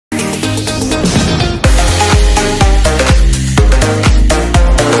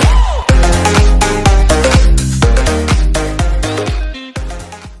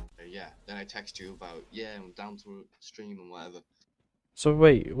to stream and whatever. So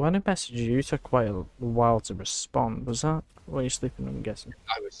wait, when I messaged you, you took quite a while to respond. Was that while you're sleeping, I'm guessing?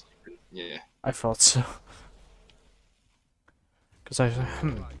 I was sleeping, yeah. I thought so. Because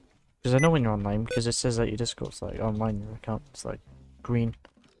I know when you're online, because it says that your Discord's like online, your account is like green.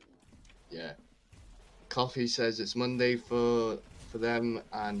 Yeah. Coffee says it's Monday for them,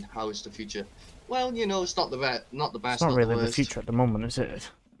 and how is the future? Well, you know, it's not the best, not the It's best, not not the really the worst. future at the moment, is it?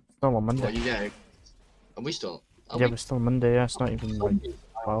 Still on Monday. Well, yeah. Are we still? Are Yeah, we? we're still on Monday, yeah, it's not even like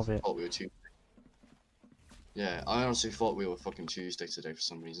I 12 honestly yet. thought we were Tuesday. Yeah, I honestly thought we were fucking Tuesday today for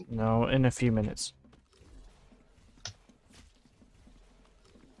some reason. No, in a few minutes.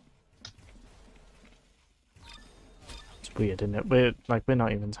 It's weird, isn't it? We're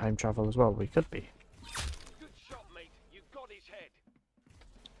not even time travel as well, we could be. Good shot, mate. You got his head.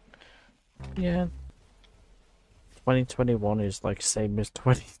 Yeah. 2021 is like same as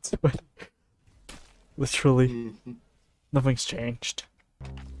 2020. Literally, Mhm. nothing's changed.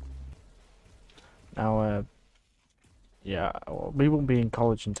 Now, yeah, well, we won't be in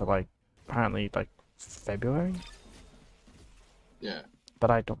college until like, apparently like February. Yeah. But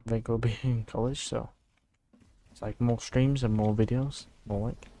I don't think we'll be in college, so it's like more streams and more videos, more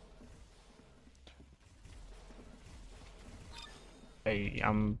like. Hey,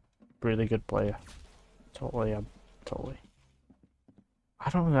 I'm really good player. Totally, totally. I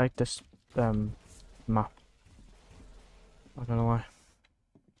don't really like this map. Not gonna lie.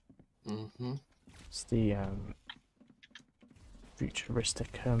 Mhm. It's the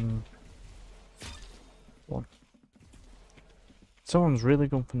futuristic one. Someone's really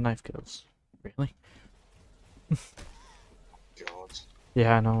going for knife kills. Really? God.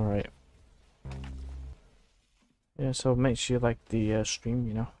 Yeah, I know, right? Yeah, so make sure you like the stream,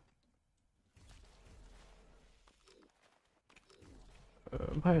 you know.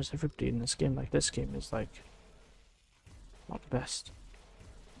 Why is everybody in this game like this game is like not the best?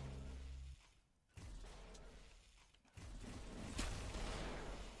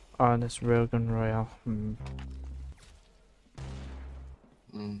 Oh, and it's Railgun Royale.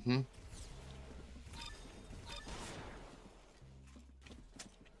 Mhm.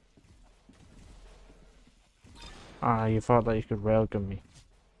 Ah, you thought that you could railgun me.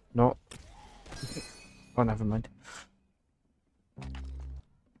 No. Oh, never mind.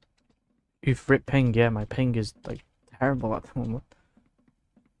 You've ripped ping, yeah, my ping is like terrible at the moment.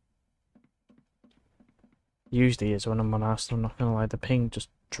 Usually is when I'm on Arsenal, I'm not gonna lie, the ping just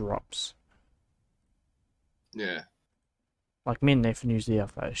drops. Yeah. Like me and Nathan usually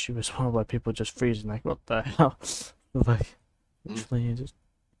have that issue as well, where people just freeze and like, what the hell? Like, literally, you just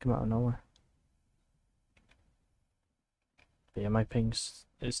come out of nowhere. But yeah, my ping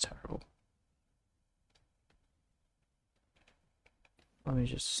is terrible. Let me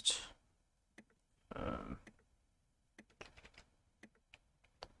just...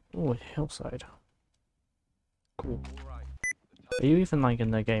 Oh, hillside. Cool. Are you even like in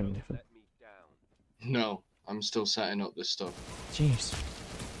the game, Nathan? No, I'm still setting up this stuff. Jeez.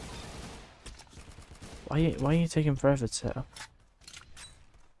 Why are you taking forever to set up?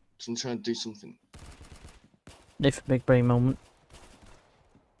 So I'm trying to do something. Nathan, big brain moment.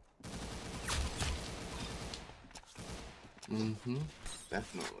 Mhm.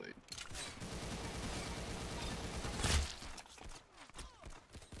 Definitely.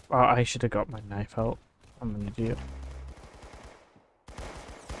 Oh, I should have got my knife out. I'm an idiot.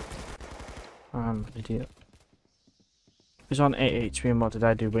 I'm an idiot. It was on 8 HP and what did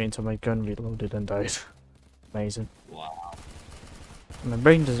I do? Wait until my gun reloaded and died. Amazing. Wow. My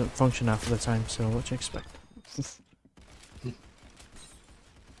brain doesn't function half of the time, so what do you expect?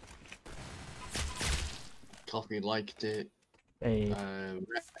 Coffee liked it. Hey,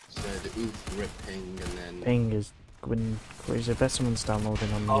 Rep said oof, rip ping, and then ping is going crazy. I bet someone's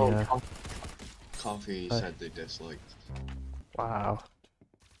downloading on the... Coffee said they disliked. Wow.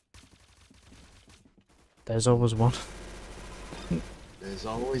 There's always one. There's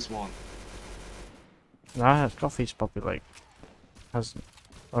always one. Nah, coffee's probably like... has...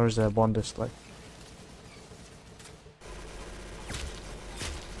 Or is there one dislike?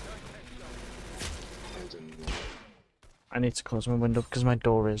 I don't know. I need to close my window because my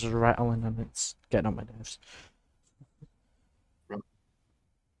door is rattling and it's getting on my nerves. Right.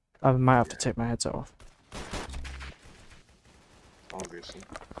 I might have to take my headset off. Obviously.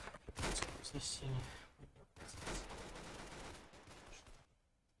 What's this?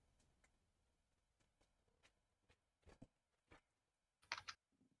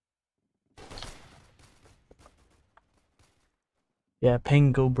 Yeah,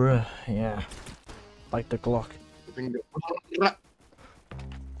 ping go bruh. Yeah. Like the Glock. The ping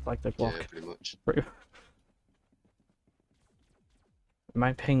Like the Glock. yeah, pretty much.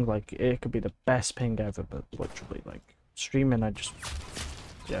 My ping, like, it could be the best ping ever, but literally, like, streaming, I just,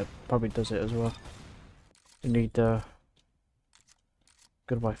 yeah, probably does it as well. You need good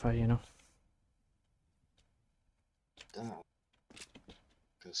Wi-Fi, you know. Damn.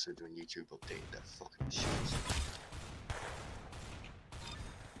 Considering YouTube updated their fucking shit.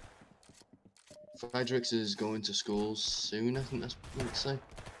 Fredericks is going to school soon, I think that's what it say.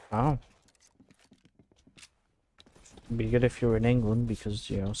 Oh. It'd be good if you were in England because,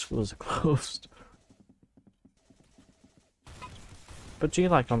 you know, schools are closed. But do you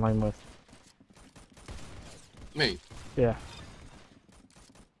like online work? Me? Yeah.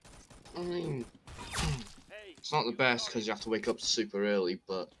 I mean, Hey, it's not the you best got because you have to wake up super early,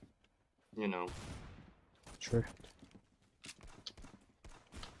 but, you know. True.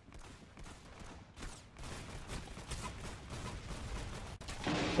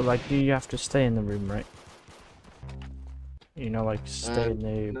 But like, do you have to stay in the room, right? You know, like, stay in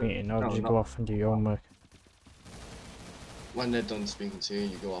the meeting, or do you go off and do your own work? When they're done speaking to you,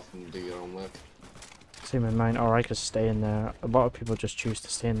 you go off and do your own work. Same in mine, or I could stay in there. A lot of people just choose to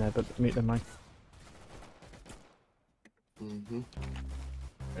stay in there, but mute their mic. Mm-hmm.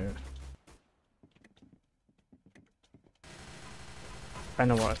 Yeah. I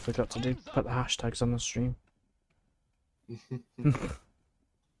know what I forgot to do. Put the hashtags on the stream.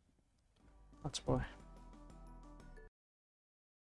 That's why.